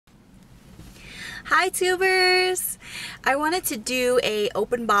Hi tubers! I wanted to do a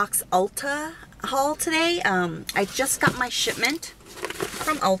open box Ulta haul today. I just got my shipment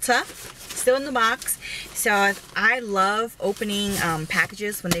from Ulta, still in the box. So I love opening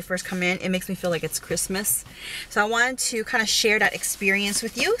packages when they first come in. It makes me feel like it's Christmas. So I wanted to kind of share that experience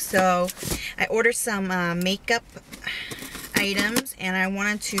with you. So I ordered some makeup items and I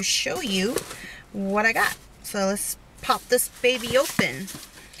wanted to show you what I got. So let's pop this baby open.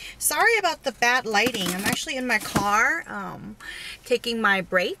 Sorry about the bad lighting. I'm actually in my car taking my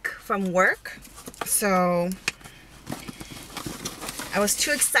break from work. So I was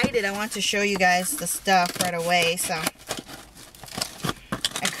too excited. I wanted to show you guys the stuff right away. So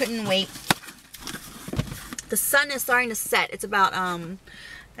I couldn't wait. The sun is starting to set. It's about,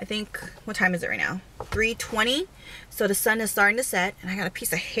 I think, what time is it right now? 3:20. So the sun is starting to set and I got a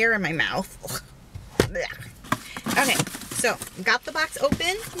piece of hair in my mouth. Okay. So, got the box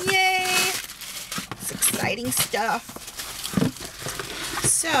open. Yay! It's exciting stuff.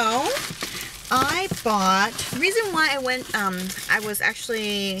 So, I bought, the reason why I went, I was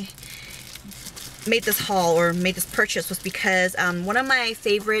actually made this haul or made this purchase was because one of my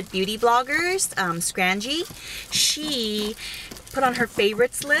favorite beauty bloggers, Scrangy, she put on her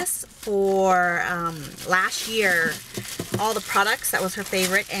favorites list for last year all the products that was her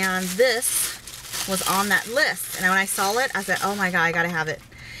favorite, and this was on that list. And when I saw it, I said, oh my god, I gotta have it.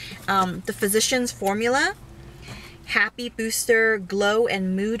 The Physicians Formula Happy Booster Glow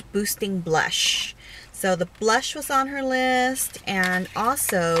and Mood Boosting Blush. So the blush was on her list, and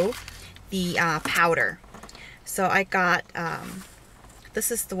also the powder. So I got,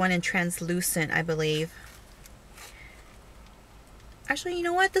 this is the one in translucent, I believe. Actually, you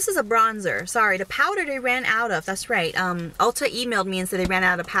know what? This is a bronzer. Sorry, the powder they ran out of. That's right. Ulta emailed me and said they ran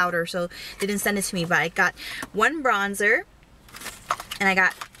out of powder, so they didn't send it to me. But I got one bronzer, and I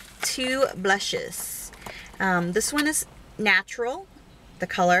got two blushes. This one is natural, the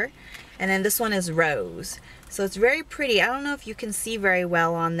color, and then this one is rose. So it's very pretty. I don't know if you can see very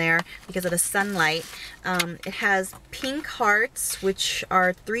well on there because of the sunlight. It has pink hearts, which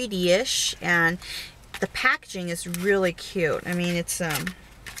are 3D-ish, and the packaging is really cute. I mean, it's a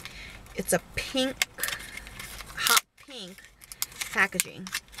pink, hot pink packaging.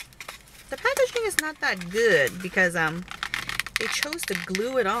 The packaging is not that good because they chose to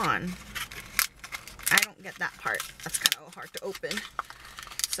glue it on. I don't get that part. That's kind of hard to open.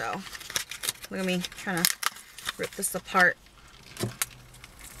 So, look at me trying to rip this apart.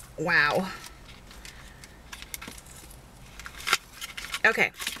 Wow.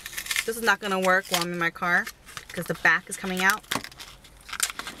 Okay. This is not going to work while I'm in my car because the back is coming out.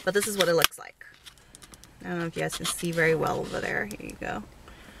 But this is what it looks like. I don't know if you guys can see very well over there. Here you go.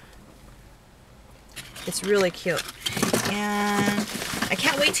 It's really cute. And I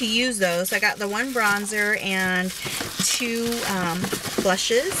can't wait to use those. I got the one bronzer and two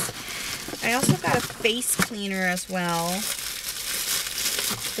blushes. I also got a face cleaner as well.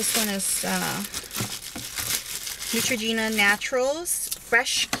 This one is Neutrogena Naturals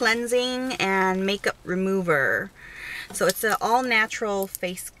Fresh Cleansing and Makeup Remover. So it's an all-natural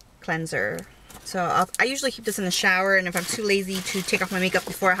face cleanser. So I usually keep this in the shower, and if I'm too lazy to take off my makeup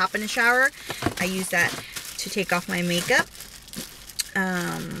before I hop in the shower, I use that to take off my makeup.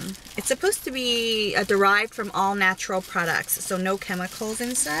 It's supposed to be derived from all natural products, so no chemicals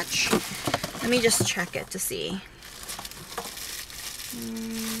and such. Let me just check it to see.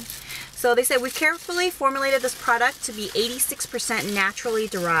 So they said, we carefully formulated this product to be 86% naturally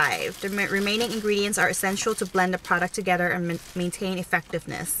derived. The remaining ingredients are essential to blend the product together and maintain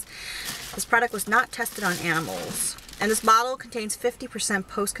effectiveness. This product was not tested on animals. And this bottle contains 50%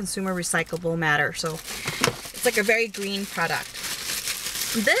 post-consumer recyclable matter. So it's like a very green product.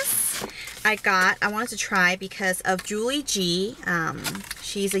 This I wanted to try because of Julie G.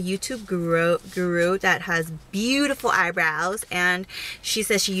 She's a YouTube guru that has beautiful eyebrows, and she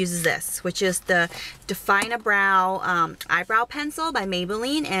says she uses this, which is the Define a Brow eyebrow pencil by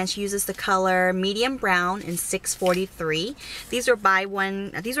Maybelline, and she uses the color medium brown in 643. These are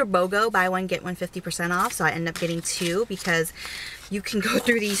BOGO, buy one get one 50% off, so I ended up getting two because you can go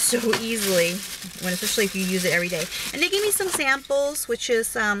through these so easily, especially if you use it every day. And they gave me some samples, which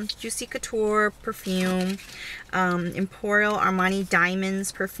is Juicy Couture perfume, Imperial Armani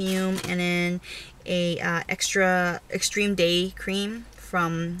Diamonds perfume, and then a extra extreme day cream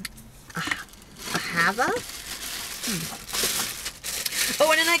from Ahava.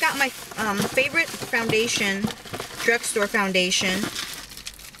 Oh, and then I got my favorite foundation, drugstore foundation.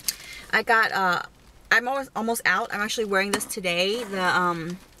 I got I'm almost out. I'm actually wearing this today.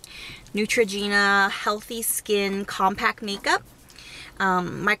 The Neutrogena Healthy Skin Compact Makeup.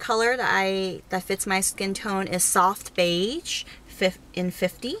 My color that fits my skin tone is soft beige in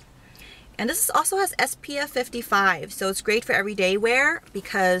 50. And this also has SPF 55, so it's great for everyday wear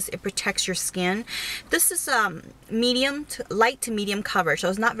because it protects your skin. This is light to medium coverage, so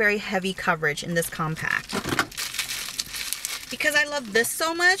it's not very heavy coverage in this compact. Because I love this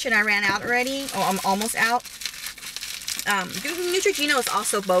so much and I ran out already, oh, I'm almost out. Neutrogena is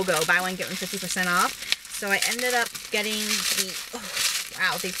also BOGO, buy one get one 50% off. So I ended up getting the, oh,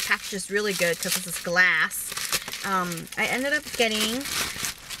 wow, the package is really good because this is glass. I ended up getting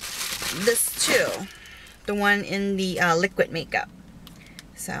this too, the one in the liquid makeup.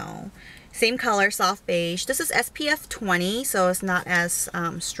 So same color, soft beige. This is SPF 20, so it's not as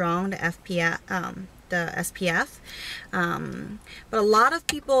strong, the SPF. But a lot of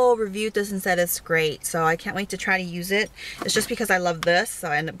people reviewed this and said it's great, so I can't wait to try to use it. It's just because I love this, so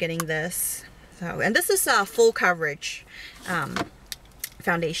I end up getting this. So, and this is full coverage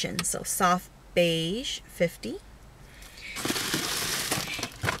foundation, so soft beige 50.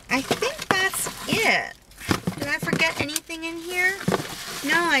 I think that's it. Did I forget anything in here?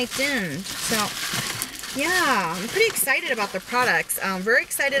 No, I didn't. So, yeah, I'm pretty excited about the products. I'm very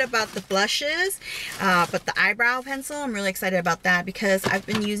excited about the blushes, but the eyebrow pencil, I'm really excited about that because I've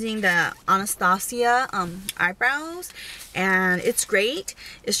been using the Anastasia eyebrows, and it's great.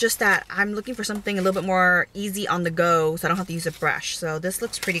 It's just that I'm looking for something a little bit more easy on the go, so I don't have to use a brush. So this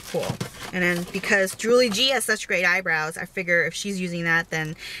looks pretty cool. And then because Julie G has such great eyebrows, I figure if she's using that,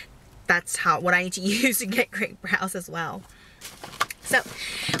 then that's what I need to use to get great brows as well. So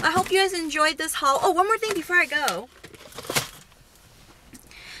I hope you guys enjoyed this haul. Oh, one more thing before I go.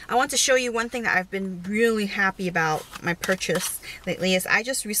 I want to show you one thing that I've been really happy about my purchase lately is I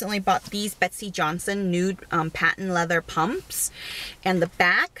just recently bought these Betsey Johnson nude patent leather pumps. And the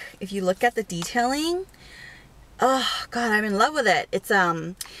back, if you look at the detailing, oh God, I'm in love with it. It's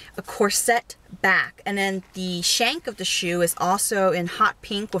a corset back, and then the shank of the shoe is also in hot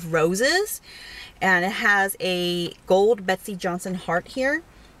pink with roses, and it has a gold Betsey Johnson heart here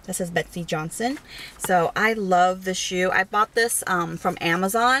that says Betsey Johnson. So I love the shoe. I bought this from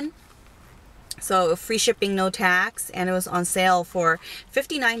Amazon, so free shipping, no tax, and it was on sale for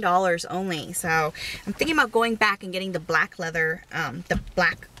 $59 only. So I'm thinking about going back and getting the black leather, the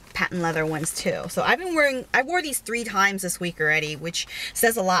black patent leather ones too. So I wore these 3 times this week already, which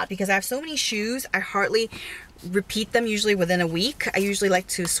says a lot because I have so many shoes. I hardly repeat them usually within a week. I usually like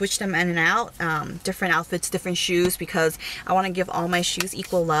to switch them in and out, different outfits, different shoes, because I want to give all my shoes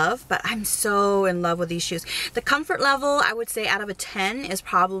equal love. But I'm so in love with these shoes. The comfort level, I would say out of a 10 is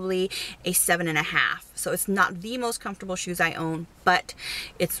probably a 7.5. So it's not the most comfortable shoes I own, but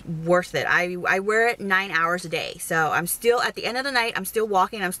it's worth it. I wear it 9 hours a day. So I'm still, at the end of the night, I'm still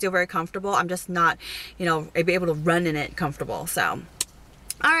walking. I'm still very comfortable. I'm just not, you know, able to run in it comfortable. So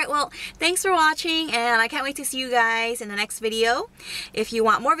alright, well, thanks for watching, and I can't wait to see you guys in the next video. If you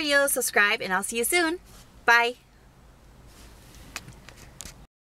want more videos, subscribe, and I'll see you soon. Bye!